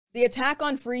The attack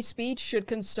on free speech should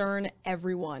concern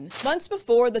everyone. Months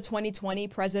before the 2020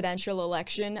 presidential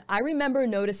election, I remember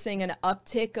noticing an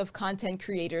uptick of content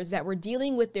creators that were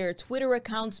dealing with their Twitter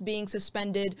accounts being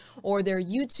suspended or their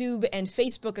YouTube and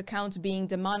Facebook accounts being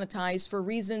demonetized for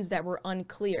reasons that were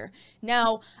unclear.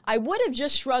 Now, I would have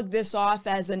just shrugged this off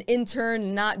as an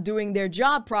intern not doing their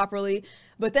job properly,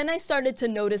 but then I started to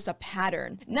notice a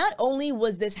pattern. Not only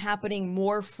was this happening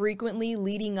more frequently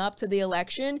leading up to the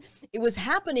election, it was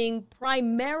happening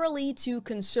primarily to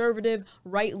conservative,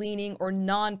 right-leaning, or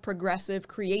non-progressive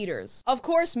creators. Of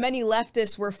course, many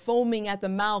leftists were foaming at the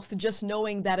mouth just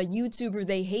knowing that a YouTuber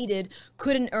they hated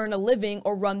couldn't earn a living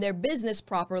or run their business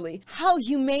properly. How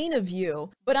humane of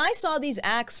you! But I saw these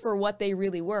acts for what they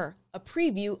really were, a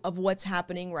preview of what's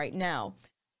happening right now.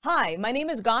 Hi, my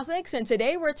name is Gothix, and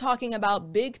today we're talking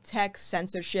about big tech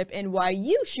censorship and why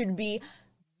you should be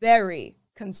very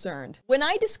concerned. When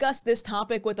I discuss this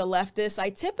topic with a leftist, I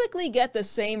typically get the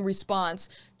same response.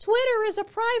 Twitter is a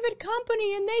private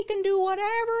company and they can do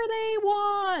whatever they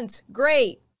want.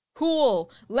 Great. Cool.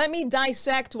 Let me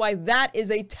dissect why that is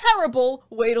a terrible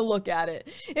way to look at it.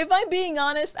 If I'm being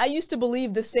honest, I used to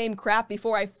believe the same crap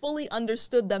before I fully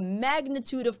understood the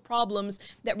magnitude of problems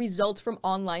that result from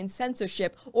online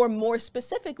censorship, or more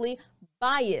specifically,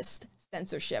 biased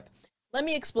censorship. Let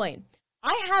me explain.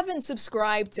 I haven't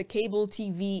subscribed to cable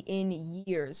TV in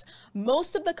years.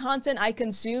 Most of the content I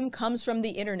consume comes from the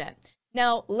internet.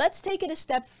 Now, let's take it a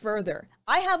step further.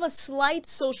 I have a slight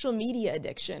social media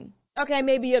addiction. Okay,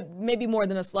 maybe more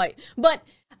than a slight. But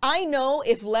I know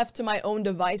if left to my own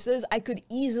devices, I could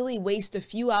easily waste a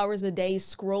few hours a day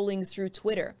scrolling through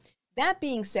Twitter. That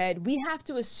being said, we have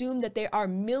to assume that there are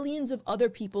millions of other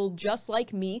people just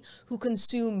like me who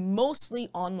consume mostly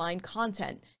online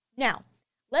content. Now,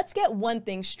 let's get one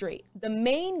thing straight. The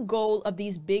main goal of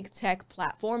these big tech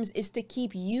platforms is to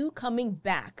keep you coming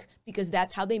back, because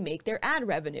that's how they make their ad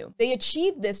revenue. They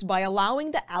achieve this by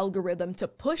allowing the algorithm to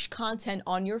push content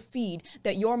on your feed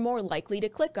that you're more likely to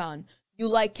click on. You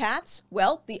like cats?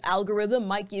 Well, the algorithm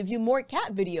might give you more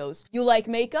cat videos. You like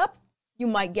makeup? You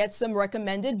might get some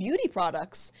recommended beauty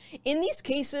products. In these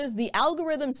cases, the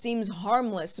algorithm seems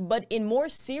harmless, but in more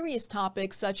serious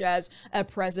topics such as a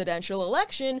presidential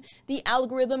election, the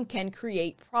algorithm can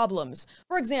create problems.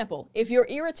 For example, if you're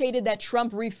irritated that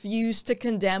Trump refused to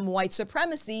condemn white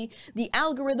supremacy, the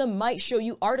algorithm might show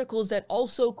you articles that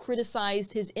also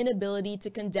criticized his inability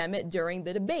to condemn it during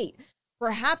the debate.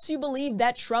 Perhaps you believe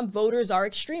that Trump voters are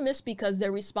extremists because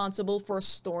they're responsible for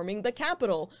storming the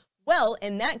Capitol. Well,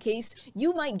 in that case,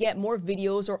 you might get more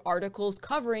videos or articles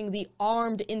covering the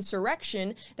armed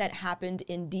insurrection that happened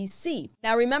in DC.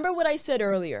 Now, remember what I said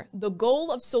earlier. The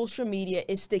goal of social media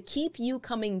is to keep you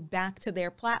coming back to their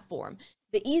platform.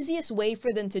 The easiest way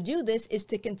for them to do this is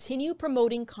to continue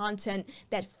promoting content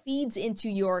that feeds into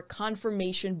your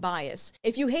confirmation bias.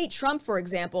 If you hate Trump, for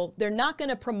example, they're not going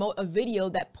to promote a video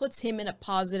that puts him in a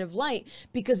positive light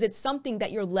because it's something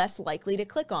that you're less likely to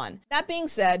click on. That being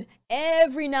said,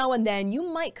 every now and then you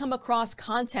might come across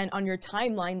content on your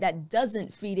timeline that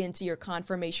doesn't feed into your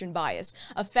confirmation bias,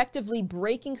 effectively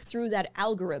breaking through that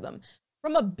algorithm.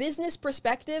 From a business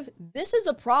perspective, this is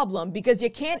a problem because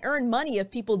you can't earn money if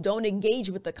people don't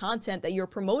engage with the content that you're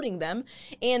promoting them.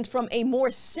 And from a more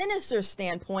sinister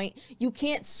standpoint, you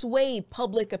can't sway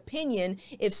public opinion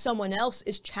if someone else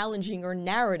is challenging your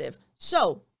narrative.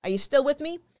 So, are you still with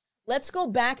me? Let's go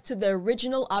back to the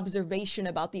original observation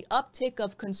about the uptick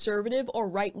of conservative or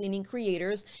right-leaning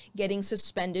creators getting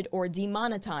suspended or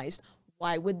demonetized.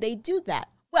 Why would they do that?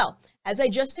 Well, as I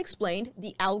just explained,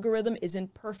 the algorithm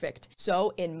isn't perfect.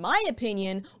 So, in my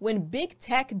opinion, when big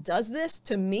tech does this,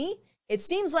 to me, it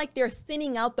seems like they're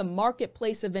thinning out the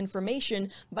marketplace of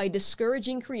information by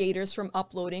discouraging creators from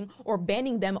uploading or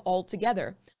banning them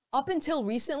altogether. Up until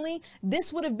recently,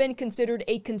 this would have been considered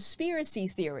a conspiracy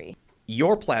theory.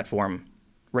 Your platform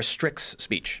restricts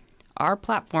speech. Our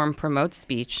platform promotes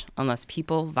speech unless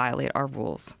people violate our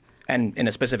rules. And in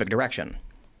a specific direction.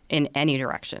 In any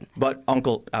direction. But I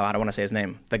don't want to say his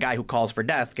name. The guy who calls for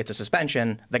death gets a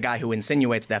suspension. The guy who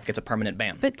insinuates death gets a permanent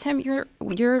ban. But Tim, you're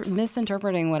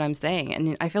misinterpreting what I'm saying,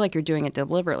 and I feel like you're doing it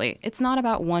deliberately. It's not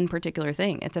about one particular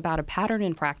thing. It's about a pattern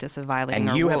and practice of violating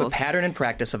our rules. And you have a pattern and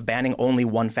practice of banning only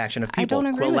one faction of people. I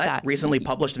don't agree with that. Quillette recently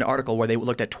published an article where they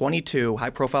looked at 22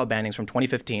 high-profile bannings from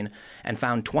 2015 and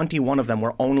found 21 of them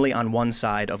were only on one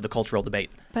side of the cultural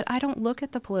debate. But I don't look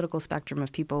at the political spectrum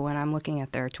of people when I'm looking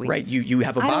at their tweets. Right, you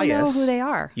have a bias. I don't know who they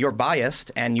are. You're biased,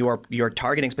 and you're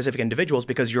targeting specific individuals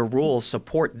because your rules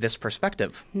support this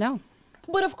perspective. No.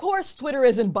 But of course, Twitter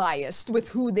isn't biased with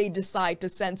who they decide to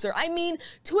censor. I mean,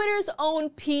 Twitter's own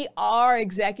PR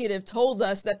executive told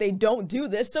us that they don't do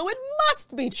this, so it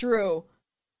must be true.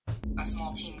 A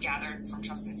small team gathered from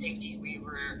Trust and Safety. We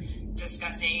were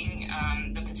discussing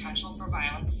the potential for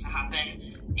violence to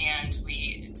happen, and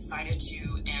we decided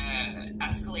to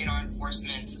escalate our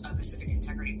enforcement of the civic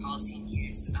integrity policy and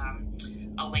use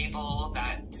a label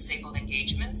that disabled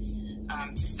engagements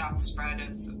to stop the spread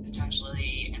of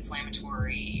potentially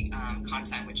inflammatory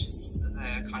content, which is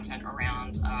the content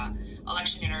around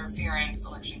election interference,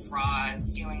 election fraud,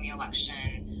 stealing the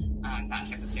election, that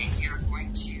type of thing. We are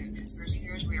going to, conspiracy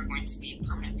theories, we are going to be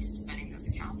permanently suspending those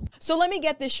accounts. So let me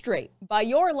get this straight. By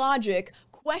your logic,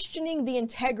 questioning the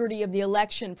integrity of the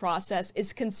election process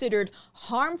is considered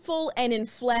harmful and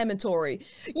inflammatory.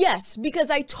 Yes, because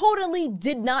I totally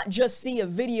did not just see a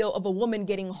video of a woman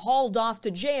getting hauled off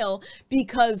to jail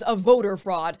because of voter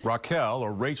fraud. Raquel,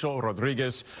 or Rachel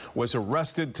Rodriguez, was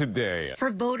arrested today for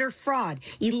voter fraud,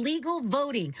 illegal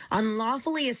voting,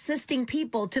 unlawfully assisting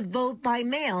people to vote by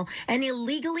mail, and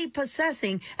illegally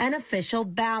possessing an official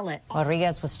ballot.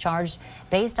 Rodriguez was charged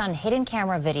based on hidden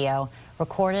camera video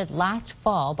recorded last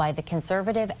fall by the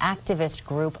conservative activist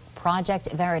group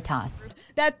Project Veritas.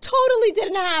 That totally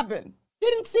didn't happen.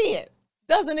 Didn't see it.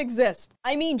 Doesn't exist.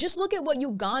 I mean, just look at what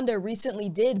Uganda recently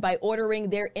did by ordering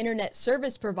their internet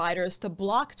service providers to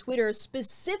block Twitter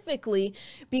specifically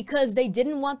because they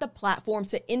didn't want the platform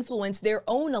to influence their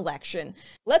own election.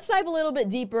 Let's dive a little bit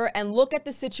deeper and look at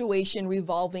the situation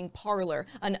revolving Parler,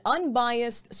 an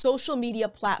unbiased social media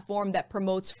platform that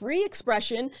promotes free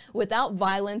expression without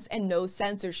violence and no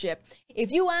censorship. If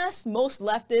you ask most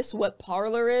leftists what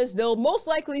Parler is, they'll most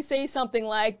likely say something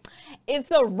like,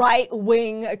 it's a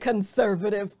right-wing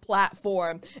conservative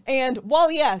platform. And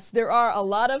while yes, there are a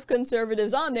lot of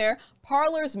conservatives on there,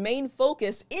 Parler's main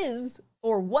focus is,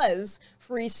 or was,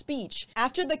 free speech.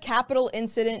 After the Capitol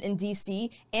incident in DC,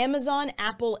 Amazon,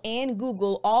 Apple, and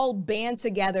Google all band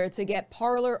together to get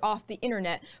Parler off the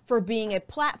internet for being a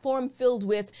platform filled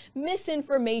with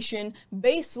misinformation,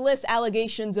 baseless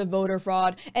allegations of voter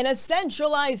fraud, and a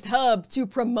centralized hub to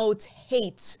promote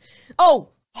hate. Oh,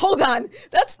 hold on,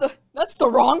 that's the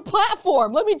wrong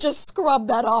platform. Let me just scrub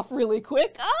that off really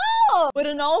quick. Oh! But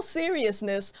in all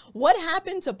seriousness, what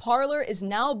happened to Parler is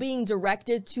now being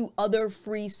directed to other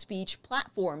free speech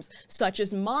platforms, such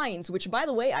as Minds, which, by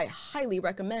the way, I highly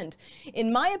recommend.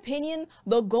 In my opinion,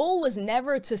 the goal was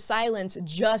never to silence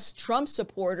just Trump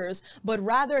supporters, but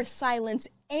rather silence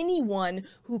anyone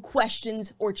who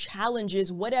questions or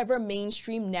challenges whatever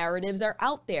mainstream narratives are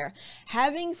out there.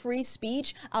 Having free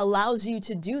speech allows you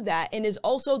to do that and is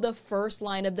also the first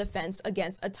line of defense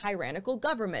against a tyrannical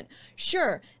government.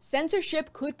 Sure,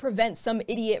 censorship could prevent some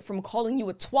idiot from calling you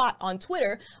a twat on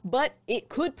Twitter, but it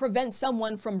could prevent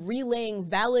someone from relaying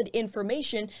valid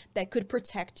information that could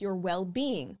protect your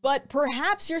well-being. But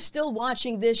perhaps you're still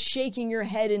watching this shaking your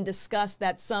head in disgust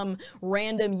that some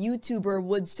random YouTuber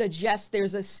would suggest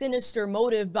there's a sinister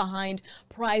motive behind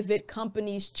private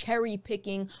companies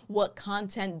cherry-picking what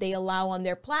content they allow on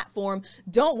their platform.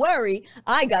 Don't worry,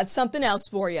 I got something else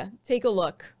for you. Take a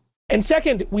look. And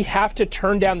second, we have to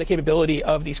turn down the capability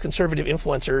of these conservative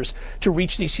influencers to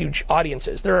reach these huge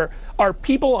audiences. There are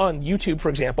people on YouTube, for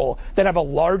example, that have a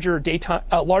larger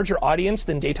audience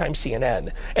than daytime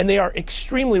CNN, and they are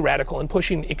extremely radical and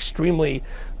pushing extremely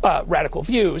radical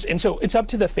views. And so it's up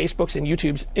to the Facebooks and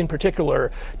YouTubes in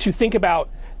particular to think about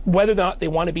whether or not they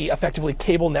want to be effectively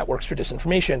cable networks for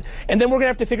disinformation. And then we're going to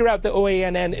have to figure out the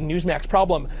OANN and Newsmax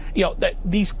problem. You know, that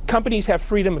these companies have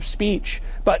freedom of speech,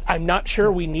 but I'm not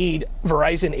sure we need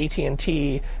Verizon,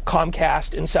 AT&T,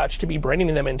 Comcast, and such to be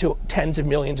bringing them into tens of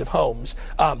millions of homes.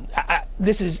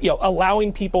 This is,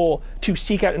 allowing people to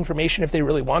seek out information if they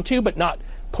really want to, but not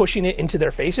pushing it into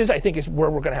their faces, I think is where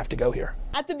we're going to have to go here.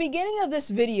 At the beginning of this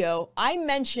video, I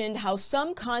mentioned how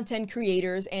some content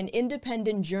creators and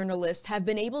independent journalists have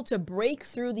been able to break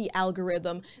through the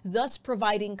algorithm, thus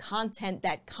providing content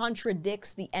that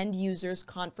contradicts the end user's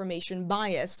confirmation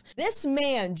bias. This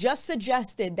man just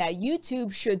suggested that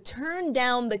YouTube should turn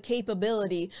down the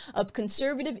capability of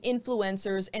conservative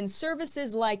influencers, and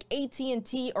services like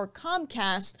AT&T or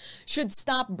Comcast should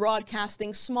stop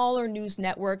broadcasting smaller news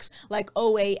networks like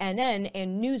OANN UANN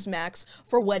and Newsmax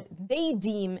for what they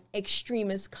deem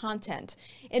extremist content.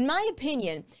 In my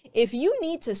opinion, if you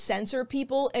need to censor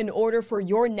people in order for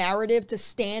your narrative to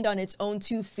stand on its own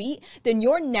 2 feet, then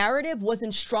your narrative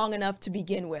wasn't strong enough to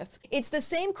begin with. It's the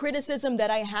same criticism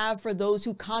that I have for those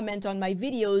who comment on my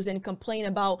videos and complain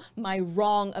about my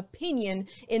wrong opinion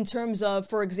in terms of,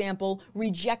 for example,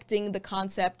 rejecting the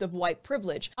concept of white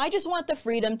privilege. I just want the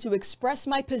freedom to express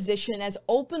my position as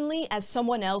openly as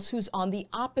someone else who's on the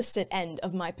opposite end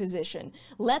of my position.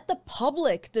 Let the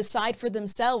public decide for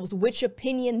themselves which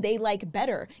opinion they like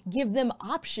better. Give them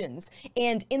options.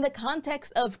 And in the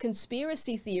context of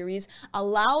conspiracy theories,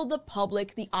 allow the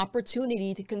public the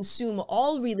opportunity to consume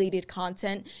all related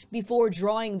content before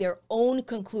drawing their own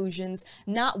conclusions,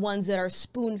 not ones that are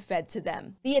spoon-fed to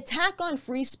them. The attack on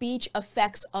free speech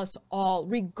affects us all,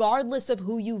 regardless of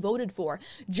who you voted for.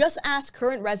 Just ask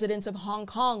current residents of Hong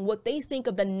Kong what they think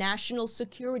of the national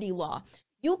security law.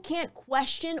 You can't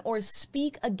question or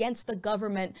speak against the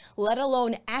government, let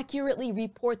alone accurately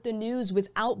report the news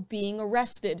without being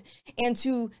arrested. And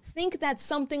to think that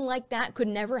something like that could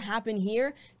never happen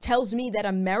here tells me that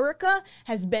America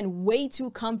has been way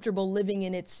too comfortable living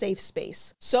in its safe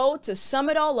space. So to sum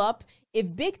it all up,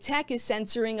 if big tech is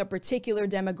censoring a particular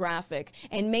demographic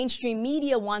and mainstream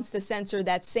media wants to censor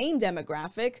that same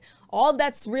demographic, all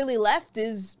that's really left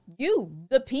is you,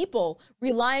 the people,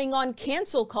 relying on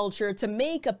cancel culture to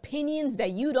make opinions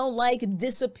that you don't like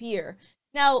disappear.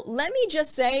 Now, let me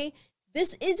just say,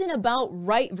 this isn't about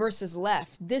right versus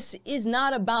left. This is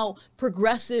not about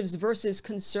progressives versus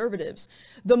conservatives.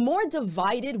 The more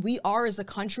divided we are as a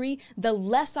country, the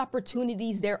less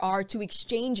opportunities there are to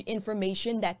exchange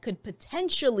information that could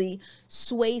potentially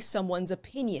sway someone's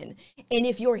opinion. And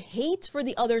if your hate for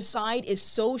the other side is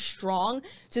so strong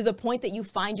to the point that you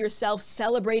find yourself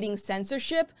celebrating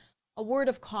censorship, a word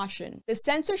of caution. The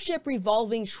censorship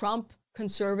revolving Trump,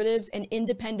 conservatives, and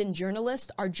independent journalists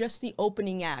are just the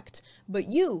opening act. But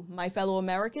you, my fellow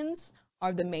Americans,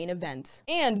 are the main event.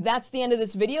 And that's the end of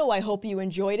this video. I hope you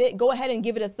enjoyed it. Go ahead and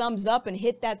give it a thumbs up and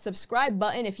hit that subscribe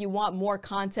button if you want more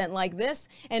content like this.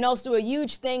 And also a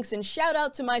huge thanks and shout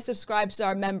out to my Subscribe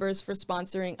Star members for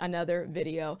sponsoring another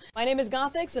video. My name is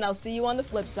Gothix, and I'll see you on the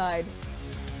flip side.